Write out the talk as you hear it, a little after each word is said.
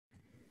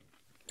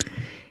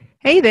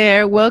Hey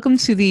there, welcome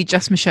to the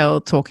Just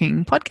Michelle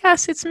Talking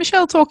podcast. It's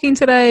Michelle talking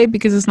today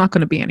because it's not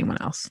going to be anyone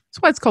else.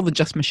 That's why it's called the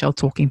Just Michelle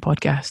Talking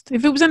podcast.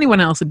 If it was anyone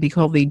else, it'd be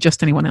called the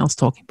Just Anyone Else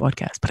Talking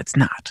podcast, but it's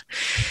not.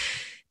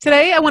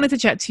 Today, I wanted to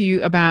chat to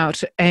you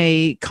about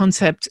a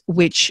concept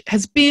which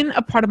has been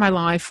a part of my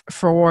life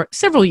for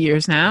several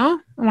years now.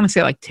 I want to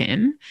say like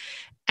 10.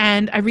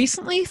 And I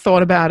recently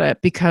thought about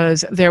it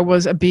because there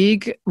was a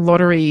big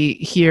lottery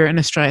here in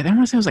Australia. I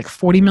want to say it was like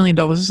 $40 million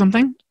or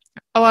something.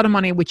 A lot of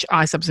money, which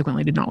I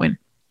subsequently did not win,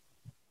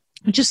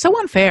 which is so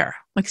unfair.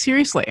 Like,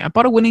 seriously, I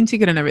bought a winning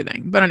ticket and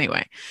everything. But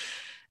anyway,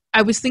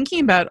 I was thinking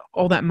about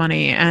all that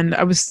money, and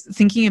I was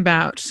thinking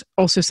about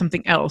also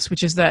something else,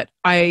 which is that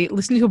I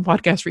listened to a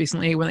podcast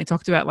recently when they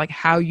talked about like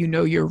how you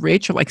know you're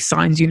rich, or like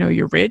signs you know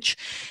you're rich.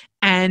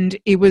 And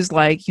it was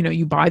like, you know,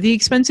 you buy the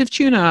expensive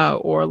tuna,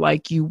 or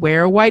like you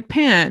wear white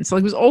pants.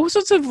 Like, it was all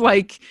sorts of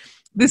like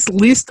this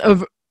list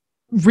of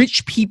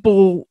rich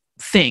people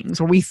things,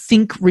 or we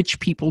think rich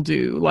people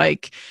do.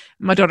 Like,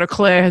 my daughter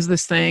Claire has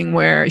this thing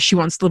where she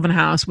wants to live in a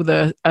house with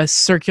a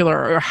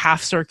circular or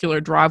half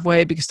circular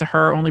driveway, because to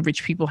her, only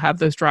rich people have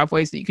those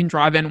driveways that you can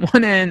drive in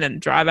one end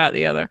and drive out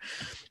the other.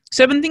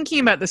 So I've been thinking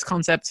about this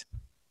concept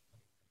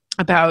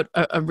about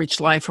a rich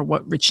life, or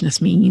what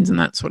richness means and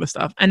that sort of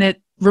stuff. And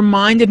it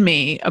reminded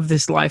me of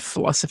this life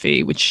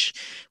philosophy, which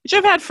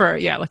I've had for,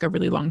 like a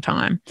really long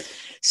time.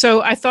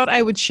 So I thought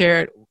I would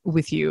share it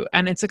with you.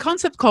 And it's a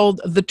concept called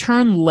the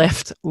turn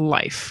left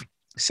life.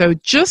 So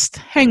just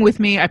hang with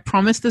me. I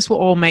promise this will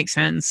all make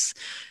sense.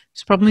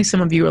 There's probably some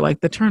of you are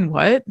like, the turn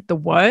what? The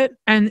what?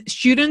 And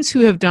students who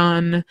have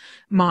done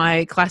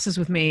my classes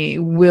with me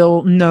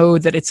will know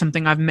that it's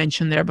something I've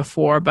mentioned there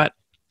before, but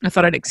I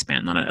thought I'd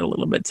expand on it a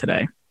little bit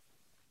today.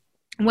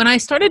 When I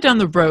started down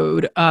the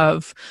road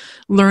of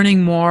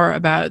learning more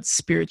about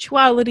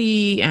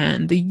spirituality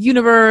and the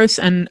universe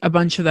and a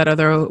bunch of that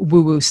other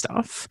woo-woo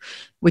stuff,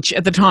 which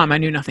at the time I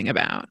knew nothing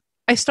about,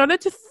 I started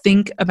to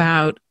think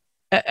about,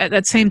 at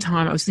that same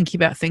time, I was thinking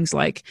about things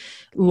like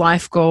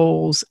life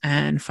goals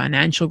and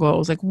financial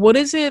goals. Like, what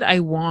is it I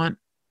want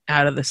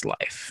out of this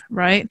life,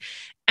 right?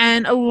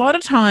 And a lot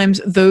of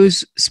times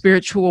those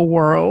spiritual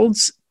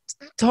worlds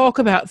talk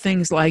about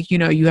things like, you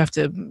know, you have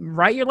to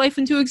write your life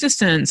into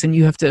existence, and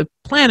you have to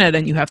plan it,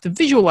 and you have to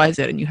visualize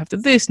it, and you have to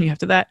this, and you have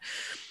to that.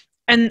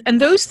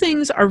 And those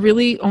things are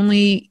really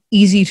only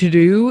easy to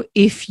do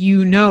if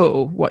you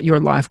know what your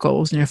life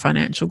goals and your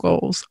financial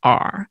goals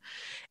are.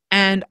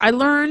 And I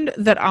learned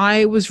that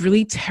I was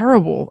really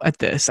terrible at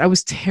this. I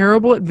was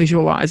terrible at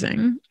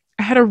visualizing.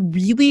 I had a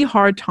really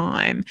hard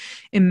time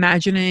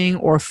imagining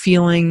or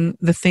feeling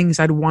the things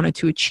I'd wanted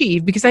to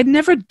achieve because I'd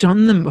never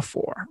done them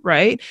before,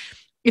 right?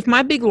 If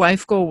my big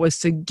life goal was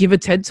to give a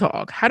TED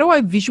Talk, how do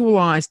I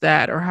visualize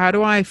that? Or how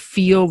do I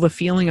feel the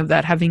feeling of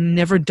that having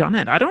never done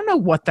it? I don't know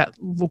what that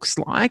looks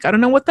like. I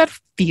don't know what that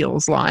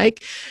feels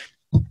like.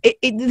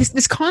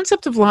 This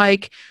concept of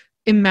like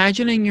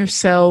imagining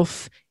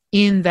yourself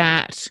in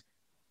that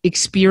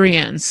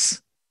experience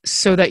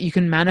so that you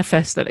can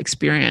manifest that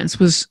experience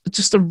was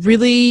just a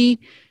really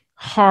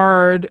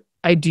hard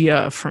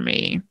idea for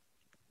me,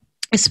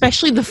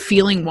 especially the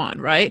feeling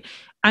one, right?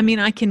 I mean,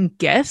 I can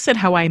guess at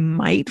how I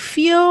might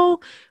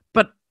feel,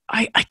 but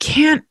I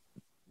can't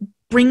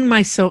bring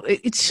myself.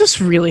 It's just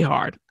really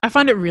hard. I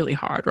find it really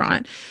hard,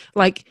 right?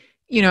 Like,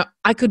 you know,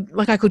 I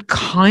could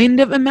kind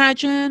of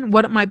imagine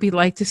what it might be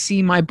like to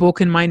see my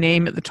book and my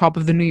name at the top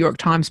of the New York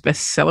Times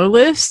bestseller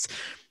list.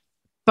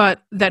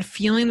 But that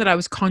feeling that I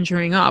was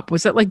conjuring up,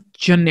 was that like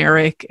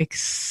generic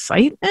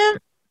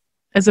excitement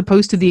as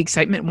opposed to the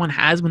excitement one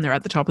has when they're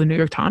at the top of the New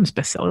York Times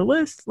bestseller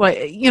list?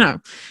 Like, you know,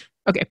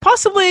 okay,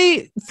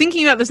 possibly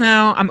thinking about this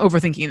now, I'm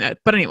overthinking it.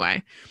 But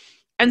anyway,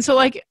 and so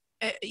like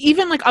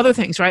even like other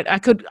things, right? I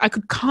could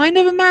kind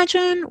of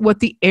imagine what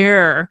the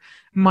air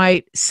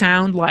might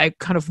sound like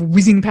kind of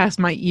whizzing past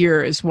my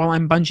ears while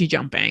I'm bungee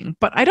jumping,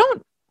 but I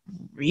don't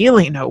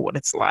really know what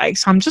it's like.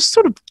 So I'm just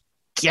sort of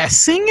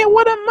guessing at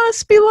what it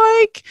must be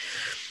like.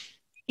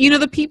 You know,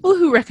 the people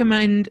who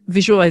recommend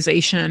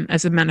visualization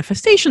as a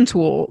manifestation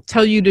tool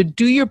tell you to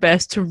do your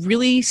best to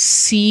really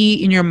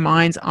see in your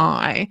mind's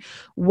eye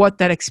what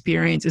that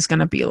experience is going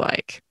to be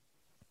like.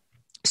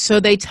 So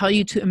they tell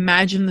you to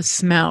imagine the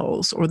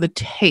smells or the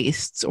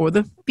tastes or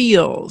the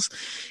feels,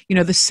 you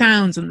know, the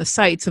sounds and the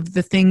sights of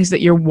the things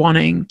that you're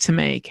wanting to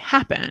make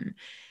happen.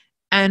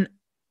 And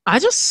I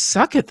just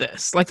suck at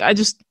this. Like, I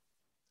don't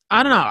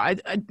know.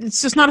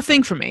 It's just not a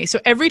thing for me.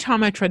 So every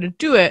time I try to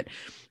do it,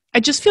 I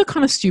just feel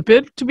kind of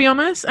stupid, to be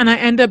honest. And I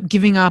end up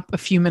giving up a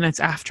few minutes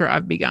after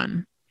I've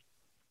begun.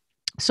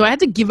 So I had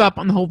to give up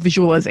on the whole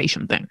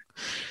visualization thing.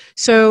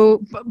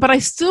 So, but I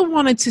still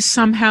wanted to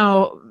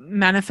somehow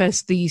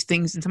manifest these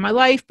things into my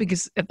life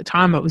because at the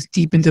time I was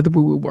deep into the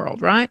woo-woo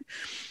world, right?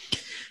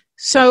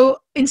 So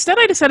instead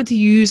I decided to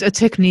use a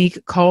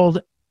technique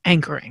called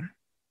anchoring.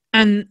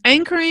 And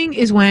anchoring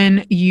is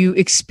when you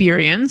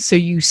experience, so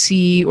you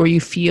see or you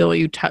feel or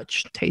you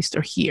touch, taste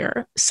or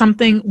hear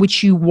something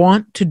which you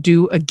want to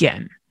do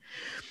again.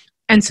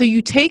 And so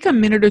you take a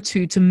minute or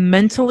two to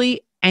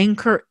mentally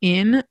anchor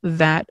in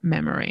that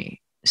memory.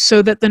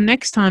 so that the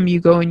next time you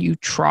go and you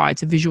try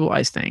to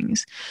visualize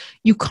things,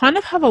 you kind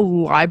of have a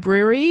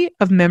library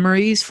of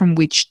memories from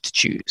which to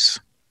choose.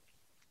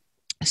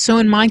 So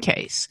in my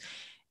case,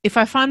 if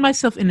I find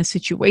myself in a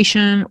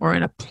situation or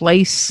in a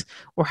place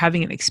or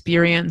having an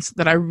experience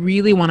that I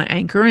really want to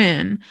anchor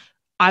in,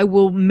 I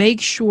will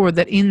make sure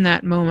that in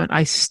that moment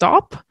I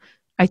stop,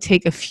 I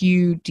take a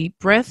few deep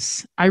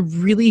breaths, I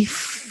really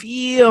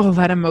feel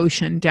that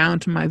emotion down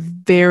to my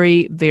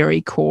very,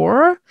 very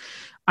core.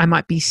 I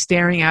might be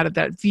staring out at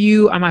that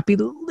view. I might be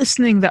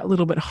listening that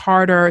little bit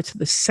harder to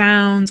the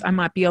sounds. I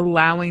might be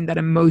allowing that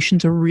emotion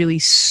to really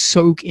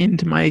soak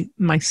into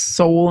my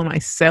soul and my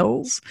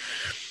cells.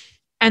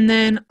 And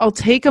then I'll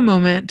take a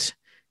moment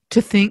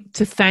to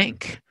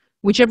thank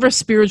whichever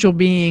spiritual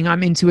being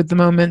I'm into at the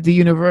moment, the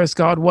universe,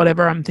 God,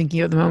 whatever I'm thinking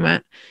at the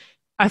moment.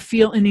 I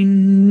feel an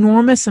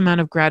enormous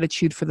amount of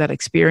gratitude for that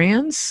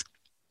experience.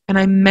 And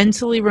I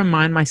mentally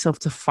remind myself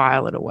to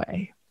file it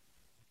away.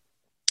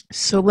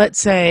 So let's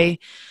say,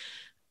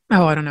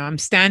 I don't know, I'm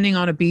standing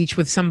on a beach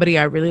with somebody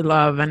I really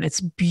love and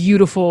it's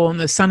beautiful and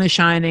the sun is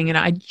shining and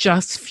I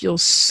just feel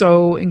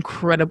so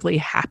incredibly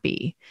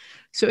happy.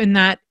 So in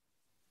that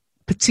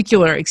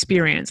particular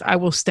experience, I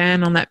will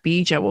stand on that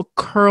beach. I will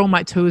curl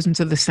my toes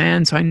into the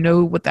sand so I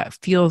know what that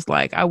feels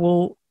like. I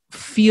will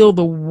feel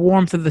the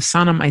warmth of the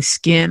sun on my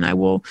skin. I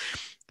will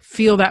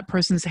feel that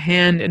person's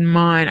hand in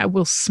mine. I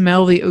will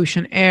smell the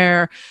ocean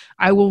air.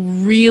 I will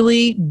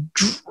really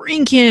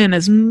drink in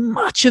as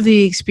much of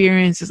the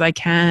experience as I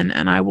can.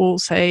 And I will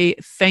say,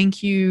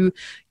 thank you,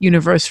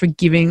 universe, for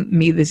giving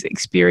me this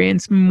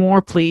experience.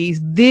 More, please.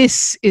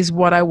 This is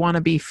what I want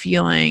to be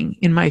feeling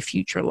in my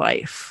future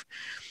life.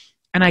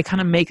 And I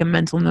kind of make a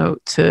mental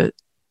note to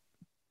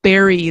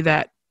bury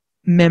that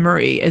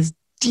memory as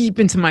deep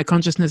into my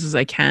consciousness as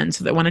I can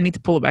so that when I need to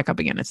pull it back up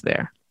again, it's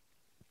there.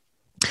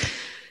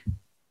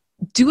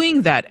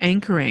 Doing that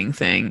anchoring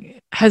thing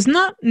has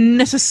not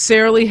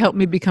necessarily helped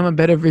me become a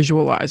better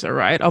visualizer,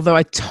 right? Although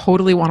I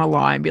totally want to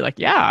lie and be like,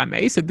 yeah, I'm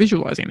ace at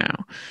visualizing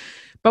now.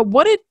 But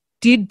what it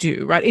did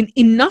do, right,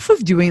 enough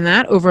of doing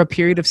that over a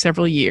period of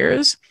several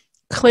years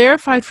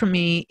clarified for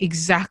me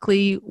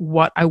exactly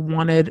what I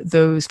wanted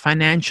those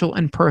financial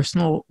and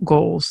personal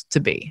goals to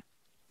be.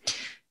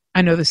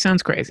 I know this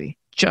sounds crazy.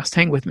 Just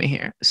hang with me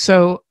here.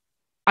 So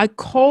I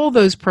call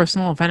those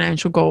personal and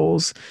financial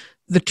goals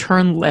the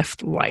turn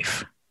left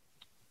life.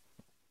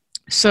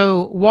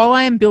 So while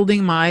I am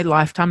building my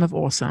lifetime of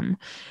awesome,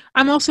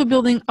 I'm also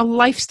building a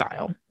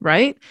lifestyle,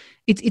 right?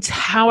 It's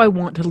how I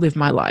want to live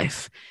my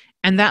life.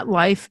 And that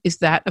life is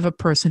that of a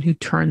person who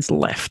turns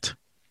left.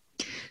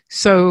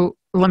 So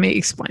let me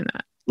explain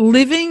that.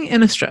 Living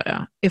in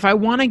Australia, if I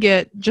want to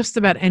get just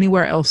about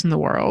anywhere else in the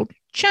world,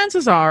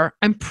 chances are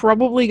I'm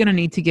probably going to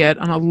need to get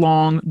on a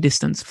long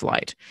distance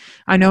flight.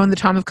 I know in the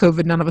time of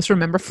COVID, none of us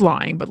remember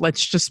flying, but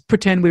let's just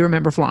pretend we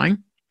remember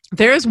flying.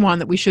 There is one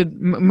that we should,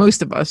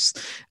 most of us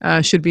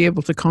should be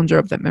able to conjure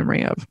up that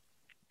memory of.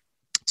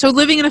 So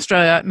living in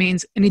Australia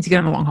means I need to get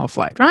on a long haul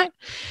flight, right?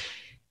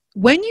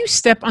 When you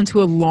step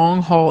onto a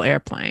long haul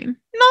airplane,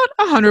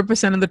 not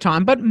 100% of the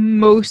time, but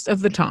most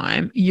of the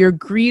time, you're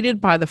greeted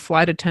by the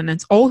flight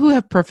attendants, all who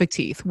have perfect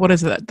teeth. What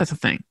is that? That's a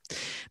thing.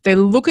 They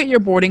look at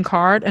your boarding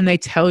card and they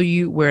tell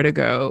you where to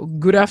go.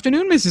 Good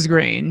afternoon, Mrs.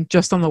 Green.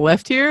 Just on the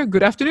left here.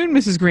 Good afternoon,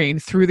 Mrs. Green.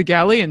 Through the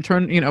galley and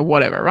turn,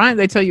 whatever, right?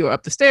 They tell you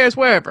up the stairs,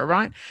 wherever,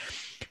 right?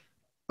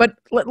 But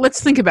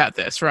let's think about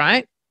this,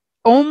 right?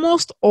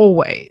 Almost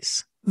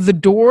always, the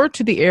door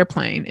to the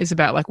airplane is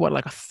about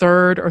like a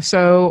third or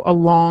so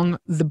along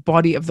the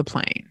body of the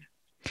plane.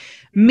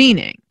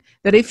 Meaning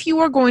that if you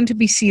are going to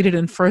be seated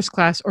in first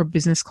class or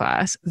business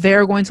class,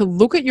 they're going to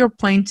look at your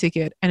plane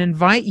ticket and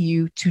invite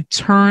you to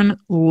turn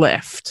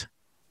left.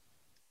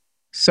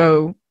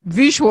 So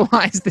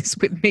visualize this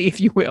with me,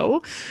 if you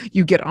will.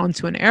 You get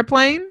onto an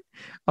airplane,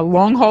 a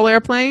long haul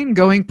airplane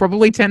going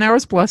probably 10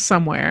 hours plus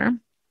somewhere.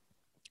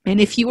 And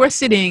if you are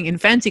sitting in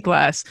fancy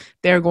class,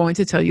 they're going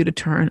to tell you to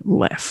turn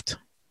left,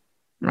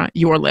 right?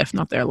 Your left,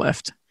 not their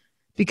left,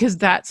 because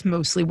that's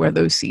mostly where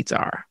those seats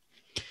are.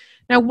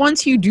 Now,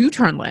 once you do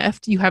turn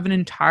left, you have an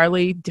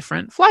entirely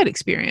different flight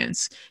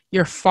experience.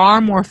 You're far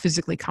more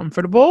physically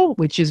comfortable,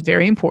 which is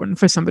very important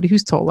for somebody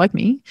who's tall like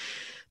me.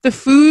 The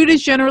food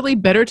is generally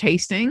better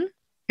tasting,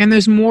 and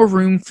there's more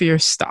room for your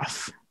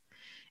stuff.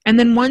 And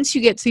then once you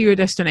get to your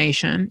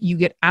destination, you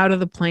get out of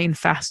the plane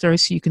faster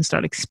so you can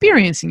start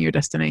experiencing your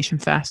destination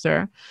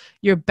faster.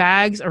 Your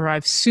bags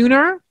arrive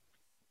sooner.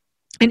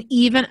 And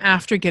even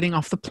after getting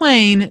off the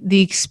plane,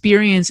 the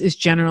experience is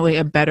generally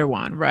a better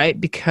one, right?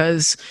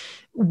 Because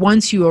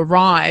once you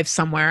arrive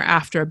somewhere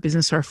after a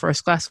business or a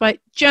first class flight,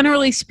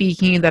 generally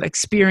speaking, that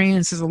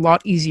experience is a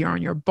lot easier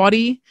on your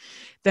body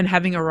than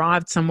having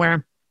arrived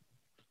somewhere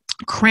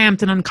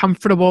cramped and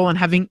uncomfortable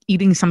and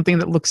eating something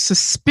that looks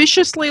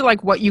suspiciously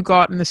like what you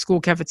got in the school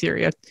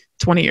cafeteria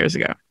 20 years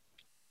ago.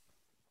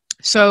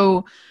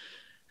 So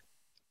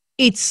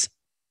it's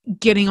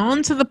getting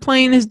onto the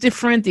plane is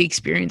different. The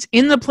experience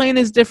in the plane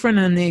is different.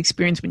 And the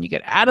experience when you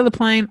get out of the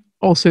plane,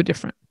 also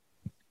different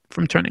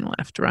from turning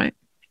left, right?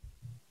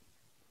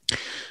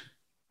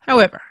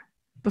 However,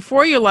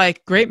 before you're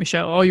like, great,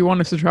 Michelle, all you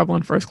want is to travel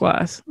in first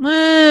class.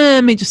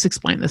 Let me just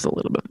explain this a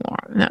little bit more.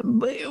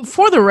 Now,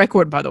 for the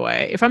record, by the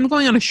way, if I'm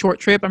going on a short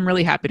trip, I'm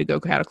really happy to go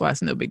cattle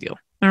class. No big deal.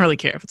 I don't really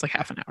care if it's like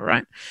half an hour,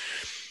 right?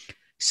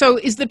 So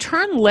is the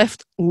turn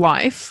left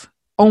life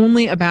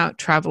only about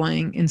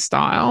traveling in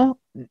style?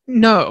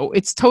 No,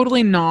 it's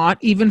totally not,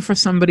 even for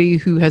somebody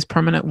who has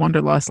permanent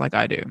wanderlust like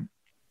I do.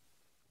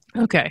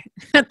 Okay.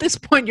 At this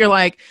point, you're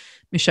like,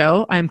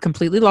 Michelle, I am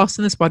completely lost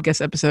in this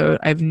podcast episode.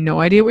 I have no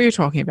idea what you're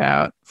talking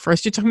about.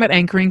 First, you're talking about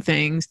anchoring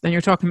things. Then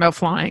you're talking about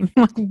flying.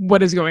 Like,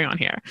 what is going on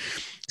here?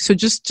 So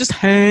just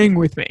hang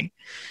with me.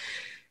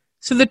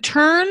 So the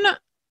turn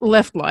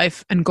left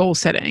life and goal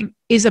setting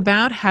is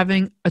about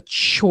having a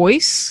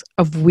choice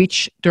of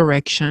which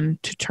direction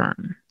to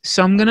turn.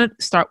 So I'm going to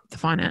start with the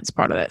finance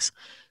part of this.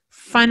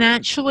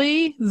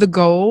 Financially, the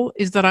goal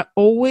is that I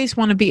always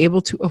want to be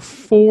able to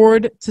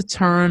afford to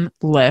turn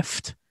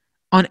left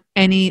on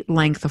any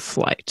length of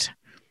flight.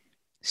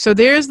 So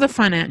there's the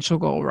financial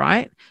goal,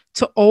 right?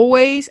 To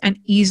always and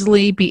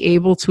easily be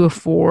able to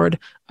afford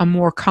a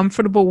more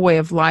comfortable way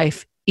of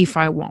life if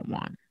I want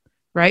one,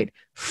 right?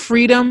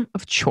 Freedom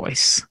of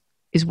choice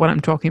is what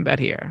I'm talking about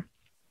here.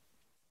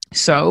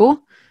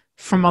 So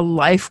from a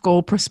life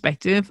goal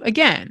perspective,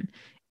 again,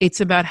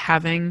 it's about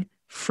having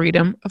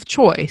freedom of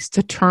choice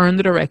to turn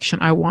the direction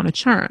I want to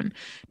turn.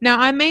 Now,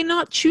 I may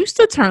not choose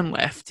to turn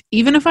left,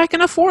 even if I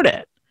can afford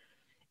it.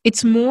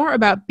 It's more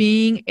about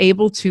being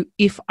able to,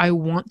 if I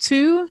want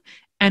to,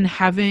 and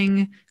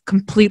having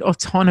complete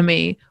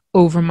autonomy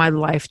over my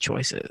life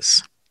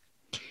choices.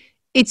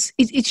 It's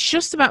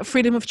just about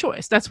freedom of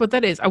choice. That's what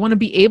that is. I want to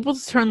be able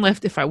to turn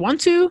left if I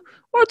want to,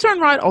 or turn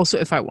right also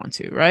if I want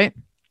to, right?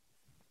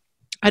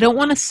 I don't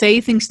want to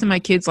say things to my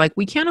kids like,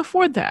 we can't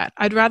afford that.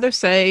 I'd rather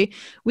say,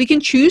 we can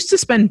choose to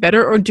spend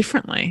better or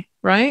differently,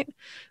 right?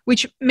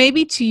 Which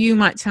maybe to you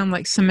might sound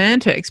like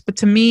semantics, but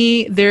to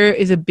me, there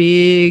is a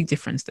big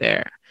difference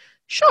there.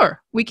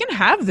 Sure, we can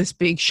have this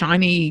big,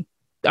 shiny,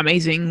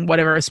 amazing,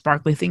 whatever,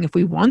 sparkly thing if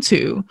we want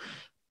to,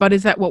 but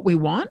is that what we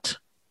want?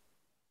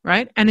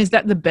 Right? And is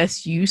that the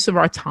best use of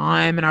our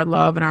time and our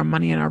love and our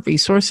money and our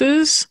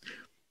resources?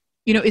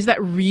 You know, is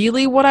that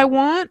really what I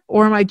want?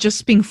 Or am I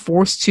just being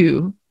forced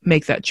to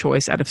make that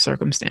choice out of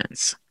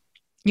circumstance?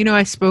 You know,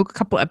 I spoke a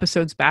couple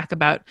episodes back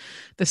about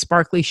the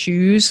sparkly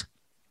shoes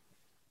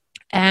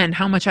and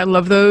how much I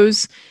love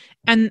those.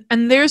 And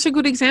there's a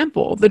good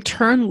example. The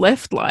turn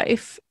left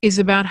life is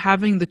about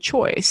having the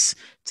choice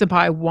to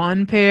buy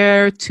 1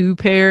 pair, 2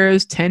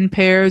 pairs, 10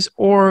 pairs,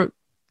 or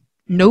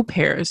no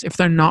pairs if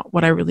they're not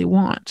what I really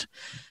want.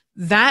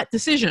 That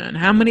decision,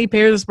 how many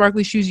pairs of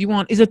sparkly shoes you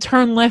want, is a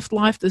turn left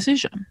life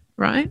decision,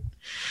 right?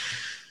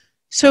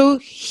 So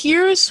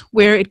here's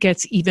where it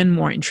gets even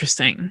more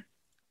interesting.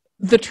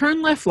 The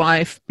turn left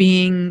life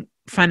being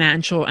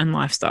financial and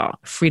lifestyle,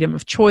 freedom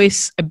of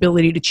choice,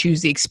 ability to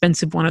choose the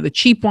expensive one or the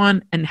cheap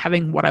one, and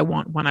having what I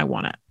want when I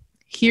want it.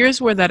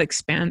 Here's where that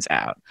expands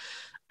out.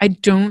 I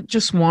don't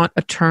just want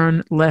a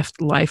turn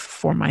left life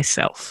for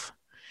myself.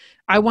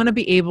 I want to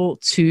be able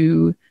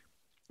to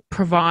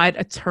provide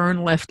a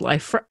turn left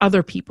life for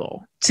other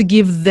people, to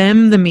give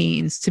them the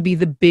means to be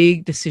the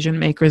big decision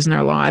makers in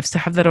their lives, to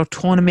have that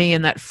autonomy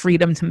and that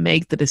freedom to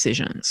make the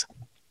decisions.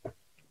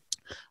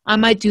 I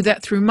might do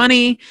that through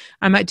money.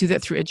 I might do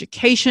that through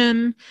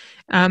education.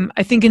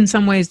 I think in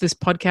some ways this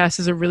podcast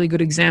is a really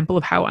good example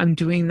of how I'm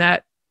doing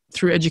that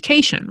through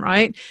education,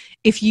 right?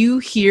 If you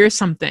hear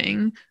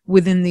something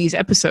within these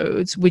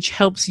episodes which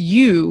helps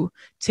you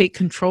take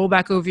control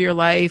back over your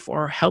life,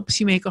 or helps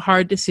you make a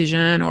hard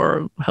decision,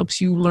 or helps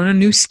you learn a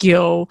new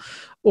skill,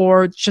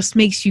 or just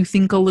makes you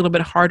think a little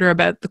bit harder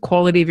about the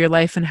quality of your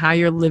life and how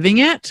you're living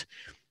it,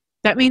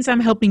 that means I'm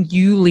helping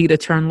you lead a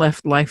turn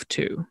left life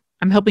too.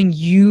 I'm helping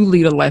you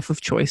lead a life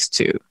of choice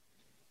too.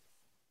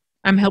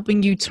 I'm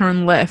helping you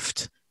turn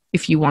left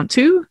if you want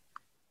to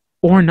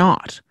or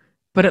not,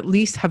 but at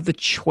least have the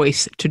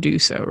choice to do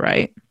so,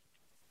 right?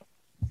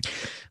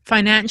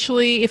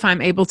 Financially, if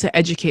I'm able to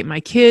educate my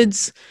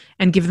kids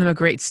and give them a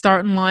great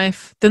start in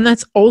life, then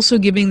that's also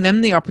giving them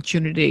the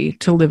opportunity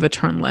to live a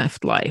turn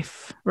left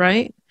life,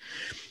 right?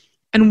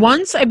 And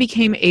once I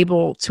became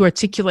able to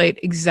articulate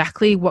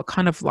exactly what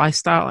kind of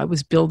lifestyle I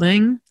was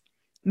building,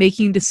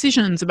 making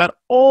decisions about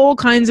all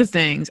kinds of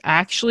things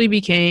actually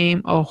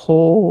became a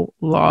whole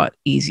lot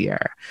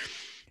easier.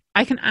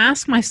 I can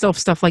ask myself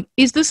stuff like,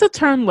 is this a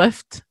turn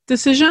left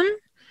decision?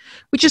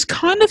 Which is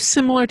kind of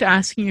similar to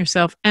asking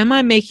yourself, am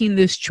I making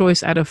this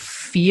choice out of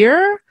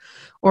fear,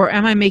 or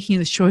am I making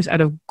this choice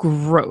out of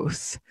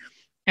growth?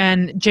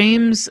 And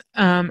James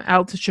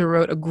Altucher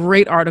wrote a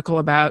great article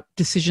about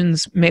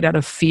decisions made out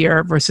of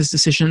fear versus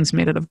decisions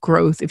made out of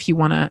growth, if you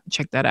want to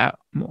check that out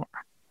more.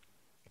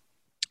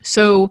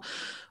 So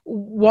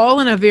while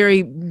in a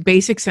very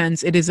basic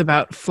sense it is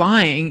about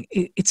flying,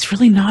 it's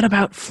really not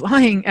about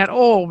flying at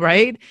all,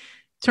 right?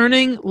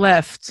 Turning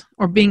left,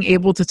 or being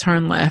able to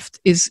turn left,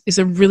 is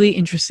a really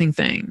interesting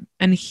thing.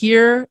 And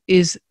here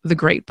is the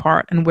great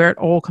part, and where it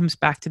all comes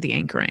back to the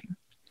anchoring.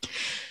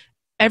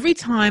 Every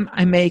time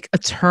I make a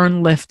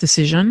turn left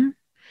decision,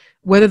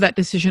 whether that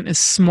decision is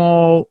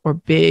small or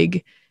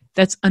big,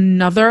 that's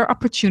another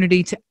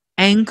opportunity to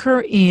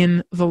anchor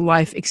in the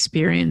life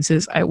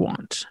experiences I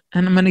want.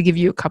 And I'm going to give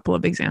you a couple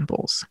of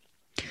examples.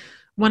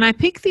 When I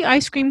pick the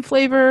ice cream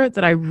flavor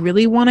that I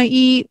really want to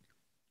eat,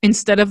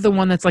 instead of the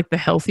one that's like the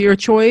healthier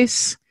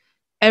choice,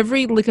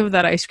 every lick of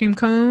that ice cream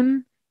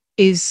cone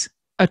is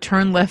a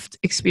turn left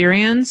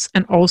experience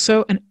and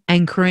also an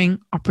anchoring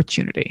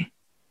opportunity.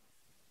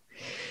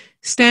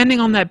 Standing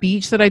on that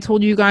beach that I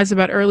told you guys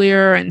about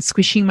earlier and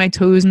squishing my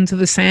toes into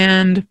the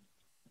sand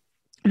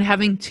and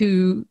having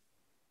to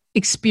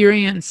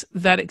experience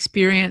that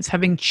experience,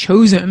 having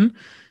chosen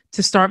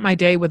to start my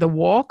day with a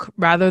walk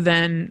rather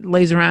than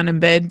laze around in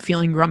bed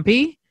feeling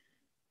grumpy,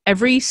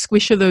 every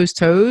squish of those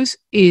toes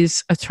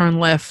is a turn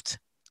left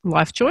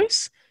life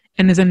choice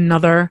and is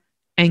another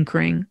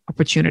anchoring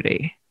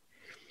opportunity.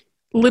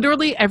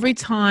 Literally every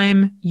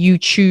time you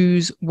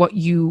choose what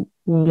you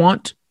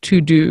want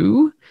to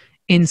do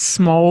in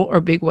small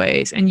or big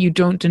ways and you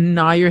don't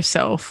deny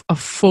yourself a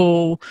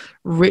full,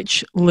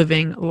 rich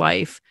living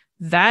life,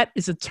 that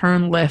is a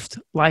turn left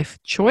life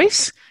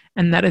choice.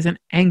 And that is an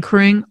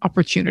anchoring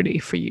opportunity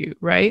for you,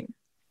 right?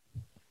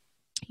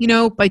 You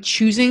know, by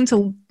choosing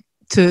to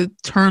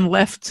turn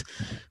left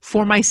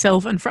for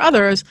myself and for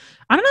others,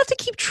 I don't have to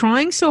keep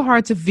trying so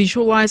hard to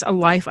visualize a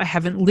life I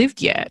haven't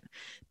lived yet,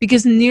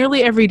 because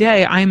nearly every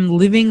day I'm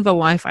living the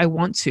life I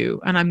want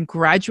to, and I'm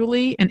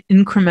gradually and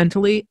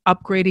incrementally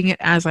upgrading it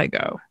as I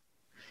go.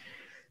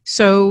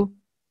 So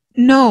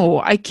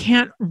no, I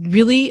can't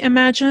really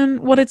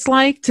imagine what it's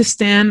like to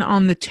stand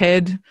on the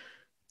TED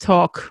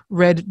Talk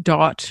red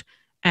dot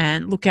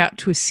and look out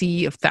to a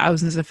sea of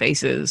thousands of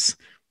faces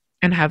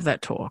and have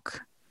that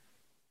talk.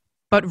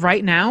 But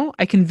right now,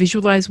 I can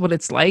visualize what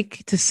it's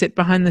like to sit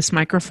behind this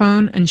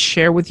microphone and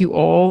share with you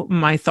all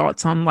my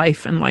thoughts on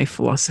life and life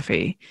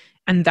philosophy.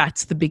 And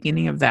that's the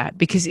beginning of that,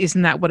 because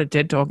isn't that what a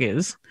TED Talk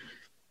is?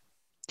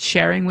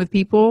 Sharing with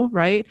people,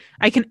 right?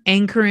 I can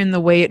anchor in the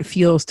way it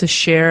feels to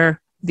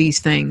share these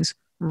things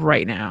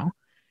right now.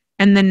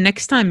 And then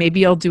next time,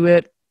 maybe I'll do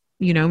it,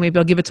 you know, maybe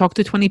I'll give a talk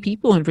to 20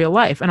 people in real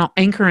life and I'll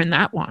anchor in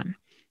that one.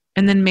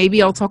 And then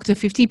maybe I'll talk to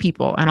 50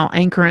 people and I'll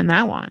anchor in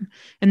that one.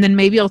 And then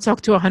maybe I'll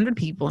talk to 100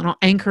 people and I'll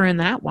anchor in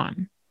that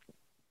one.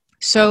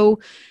 So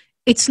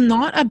it's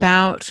not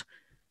about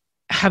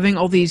having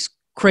all these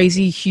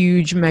crazy,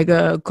 huge,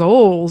 mega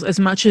goals as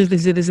much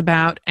as it is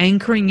about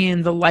anchoring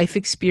in the life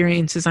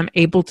experiences I'm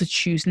able to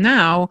choose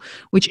now,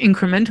 which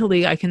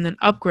incrementally I can then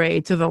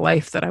upgrade to the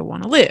life that I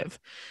want to live.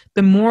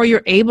 The more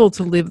you're able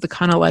to live the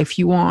kind of life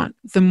you want,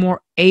 the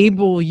more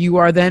able you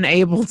are then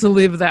able to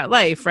live that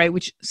life, right?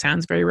 Which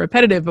sounds very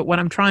repetitive, but what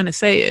I'm trying to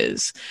say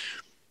is,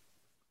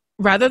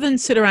 rather than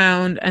sit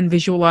around and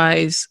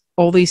visualize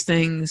all these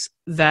things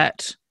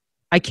that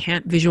I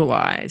can't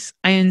visualize,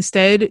 I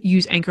instead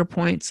use anchor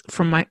points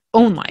from my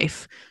own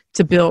life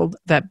to build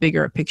that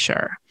bigger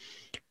picture.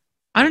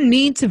 I don't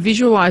need to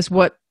visualize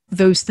what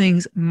those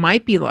things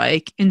might be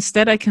like.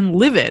 Instead, I can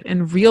live it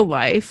in real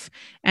life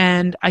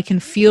and I can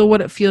feel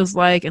what it feels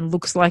like and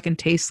looks like and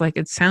tastes like,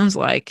 it sounds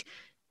like.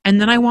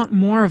 And then I want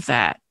more of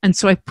that. And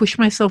so I push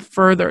myself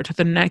further to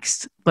the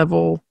next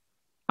level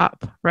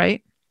up,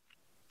 right?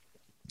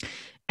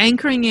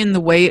 Anchoring in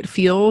the way it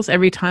feels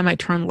every time I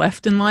turn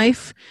left in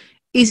life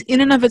is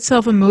in and of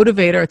itself a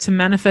motivator to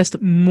manifest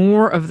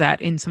more of that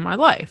into my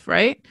life,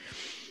 right?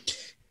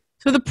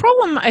 So the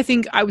problem I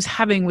think I was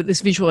having with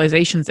this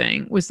visualization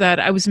thing was that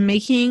I was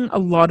making a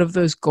lot of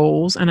those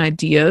goals and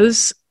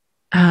ideas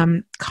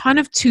kind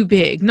of too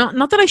big. Not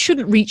that I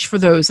shouldn't reach for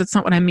those. That's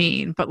not what I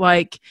mean. But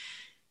like,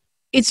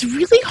 it's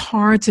really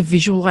hard to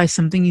visualize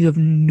something you have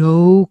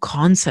no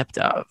concept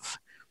of.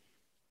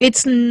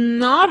 It's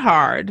not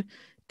hard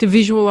to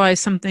visualize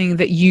something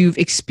that you've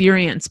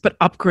experienced, but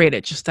upgrade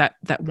it just that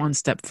one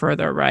step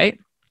further, right?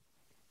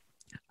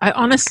 I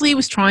honestly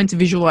was trying to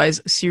visualize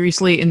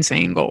seriously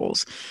insane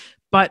goals,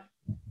 but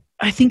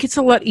I think it's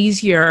a lot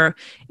easier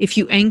if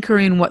you anchor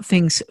in what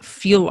things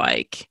feel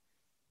like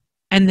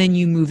and then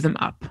you move them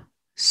up.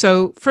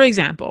 So, for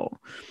example,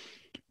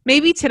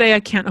 maybe today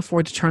I can't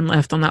afford to turn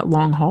left on that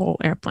long haul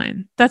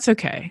airplane. That's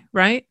okay,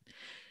 right?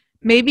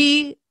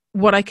 Maybe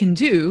what I can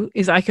do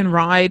is I can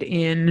ride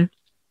in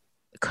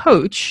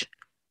coach,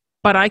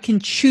 but I can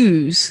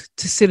choose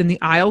to sit in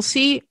the aisle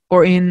seat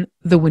or in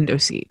the window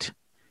seat.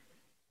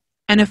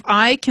 And if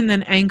I can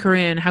then anchor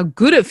in how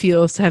good it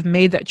feels to have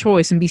made that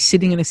choice and be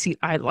sitting in a seat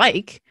I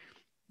like,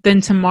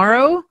 then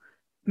tomorrow,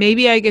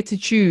 maybe I get to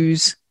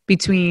choose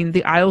between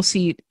the aisle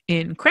seat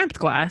in cramped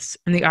class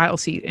and the aisle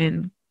seat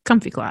in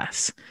comfy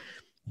class.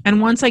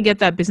 And once I get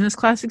that business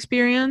class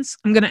experience,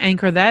 I'm going to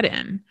anchor that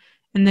in.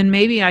 And then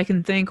maybe I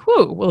can think,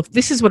 whoa, well, if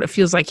this is what it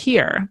feels like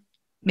here,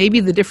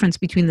 maybe the difference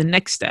between the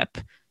next step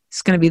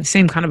is going to be the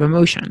same kind of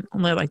emotion,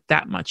 only like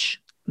that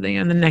much,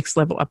 the next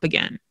level up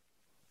again.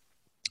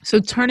 So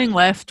turning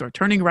left or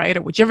turning right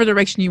or whichever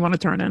direction you want to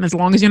turn in, as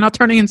long as you're not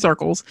turning in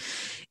circles,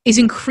 is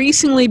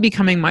increasingly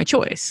becoming my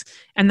choice.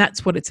 And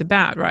that's what it's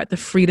about, right? The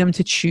freedom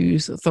to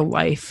choose the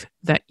life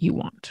that you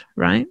want,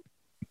 right?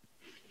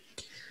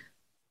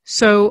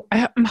 So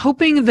I'm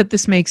hoping that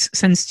this makes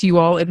sense to you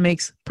all. It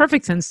makes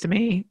perfect sense to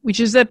me, which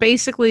is that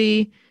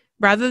basically,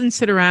 rather than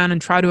sit around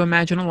and try to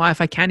imagine a life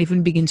I can't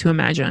even begin to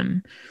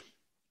imagine,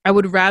 I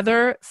would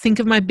rather think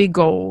of my big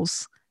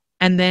goals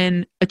and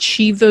then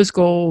achieve those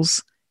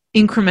goals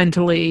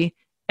incrementally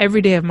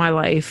every day of my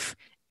life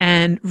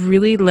and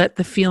really let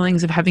the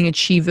feelings of having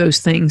achieved those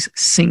things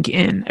sink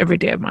in every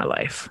day of my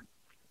life.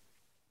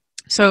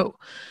 So,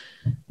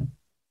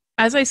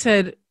 as I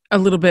said a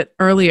little bit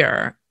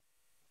earlier,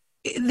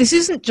 this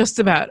isn't just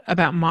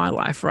about my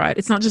life, right?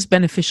 It's not just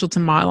beneficial to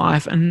my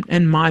life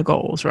and my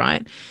goals,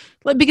 right?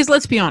 Because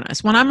let's be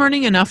honest, when I'm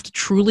earning enough to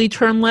truly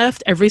turn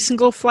left every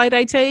single flight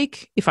I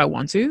take, if I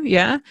want to,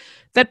 yeah,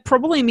 that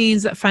probably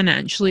means that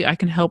financially I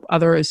can help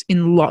others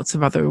in lots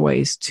of other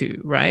ways too,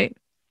 right?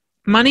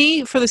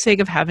 Money for the sake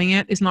of having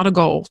it is not a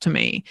goal to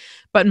me,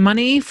 but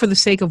money for the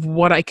sake of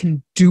what I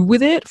can do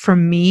with it for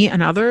me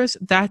and others,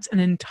 that's an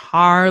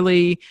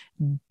entirely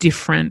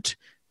different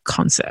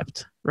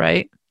concept,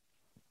 right?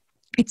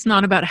 It's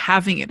not about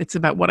having it. It's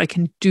about what I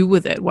can do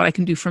with it, what I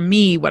can do for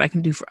me, what I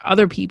can do for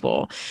other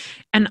people.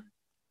 And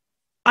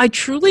I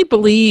truly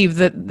believe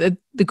that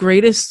the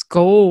greatest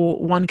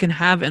goal one can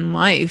have in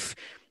life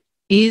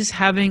is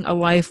having a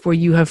life where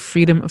you have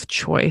freedom of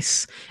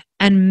choice.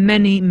 And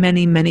many,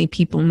 many, many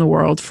people in the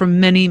world, for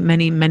many,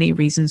 many, many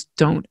reasons,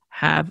 don't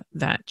have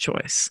that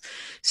choice.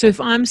 So if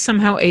I'm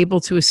somehow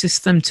able to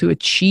assist them to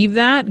achieve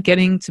that,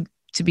 getting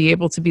to be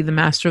able to be the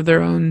master of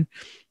their own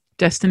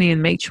destiny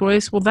and make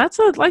choice, well, that's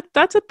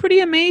a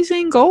pretty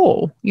amazing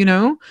goal.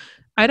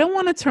 I don't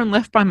want to turn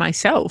left by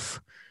myself.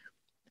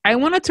 I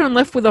want to turn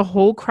left with a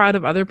whole crowd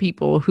of other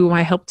people who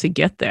I helped to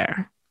get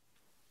there.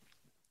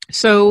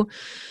 So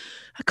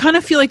I kind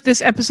of feel like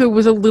this episode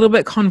was a little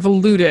bit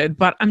convoluted,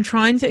 but I'm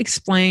trying to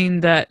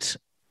explain that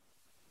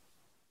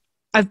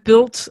I've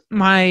built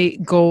my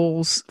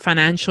goals,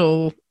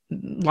 financial,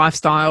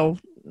 lifestyle,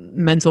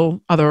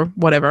 mental, other,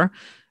 whatever,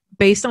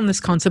 based on this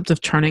concept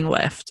of turning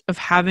left, of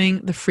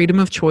having the freedom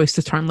of choice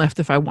to turn left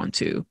if I want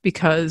to,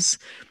 because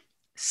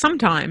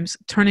sometimes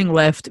turning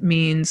left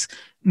means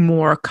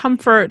more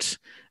comfort,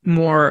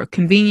 more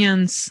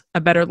convenience, a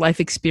better life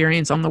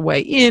experience on the way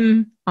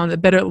in, on a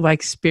better life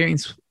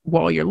experience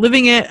while you're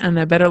living it, and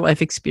a better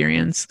life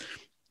experience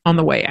on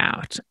the way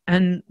out.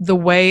 And the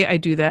way I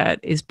do that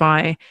is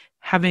by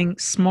having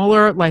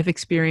smaller life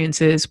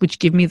experiences which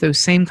give me those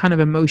same kind of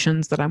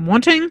emotions that I'm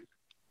wanting,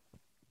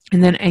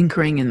 and then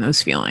anchoring in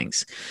those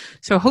feelings.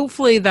 So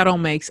hopefully that all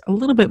makes a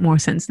little bit more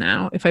sense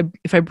now if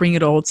I bring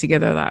it all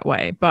together that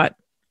way. But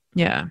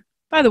yeah,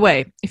 by the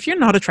way, if you're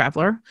not a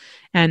traveler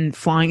and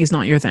flying is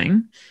not your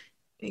thing,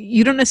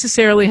 you don't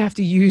necessarily have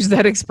to use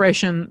that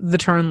expression, the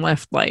turn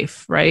left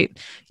life, right?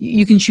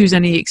 You can choose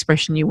any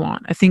expression you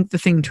want. I think the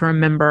thing to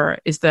remember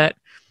is that,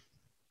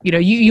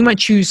 you might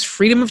choose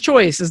freedom of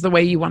choice is the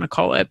way you want to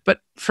call it.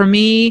 But for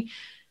me,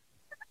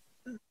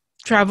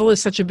 travel is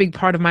such a big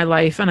part of my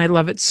life and I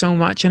love it so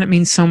much. And it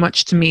means so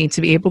much to me to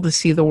be able to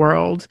see the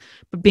world,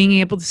 but being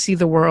able to see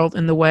the world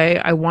in the way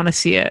I want to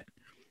see it,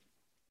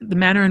 the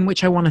manner in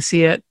which I want to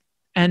see it,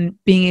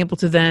 and being able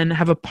to then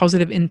have a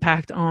positive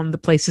impact on the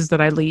places that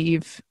I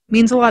leave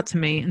means a lot to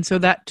me. And so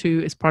that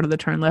too is part of the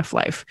turn left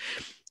life.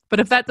 But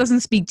if that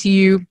doesn't speak to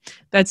you,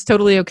 that's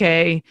totally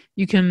okay.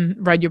 You can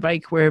ride your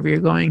bike wherever you're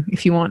going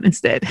if you want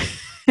instead.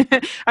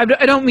 I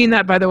don't mean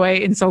that, by the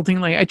way,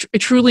 insultingly. I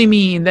truly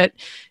mean that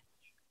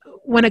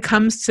when it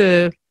comes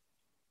to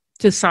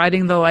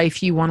deciding the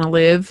life you want to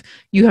live,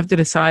 you have to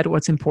decide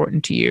what's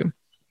important to you.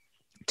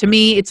 To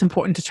me, it's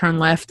important to turn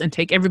left and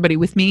take everybody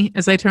with me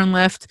as I turn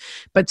left.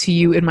 But to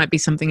you, it might be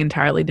something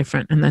entirely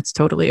different, and that's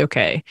totally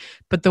okay.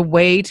 But the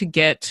way to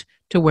get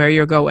to where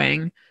you're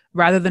going,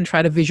 rather than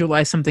try to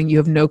visualize something you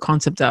have no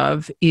concept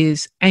of,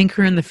 is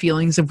anchor in the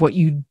feelings of what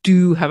you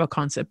do have a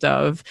concept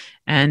of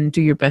and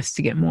do your best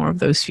to get more of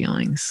those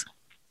feelings.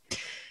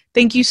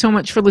 Thank you so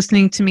much for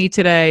listening to me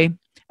today.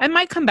 I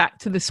might come back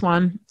to this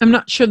one. I'm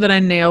not sure that I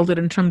nailed it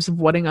in terms of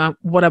what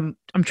I'm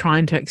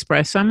trying to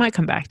express, so I might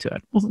come back to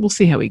it. We'll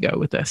see how we go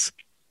with this.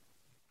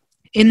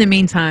 In the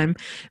meantime,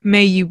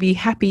 may you be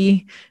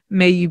happy,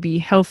 may you be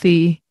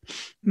healthy,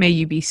 may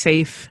you be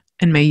safe,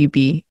 and may you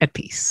be at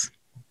peace.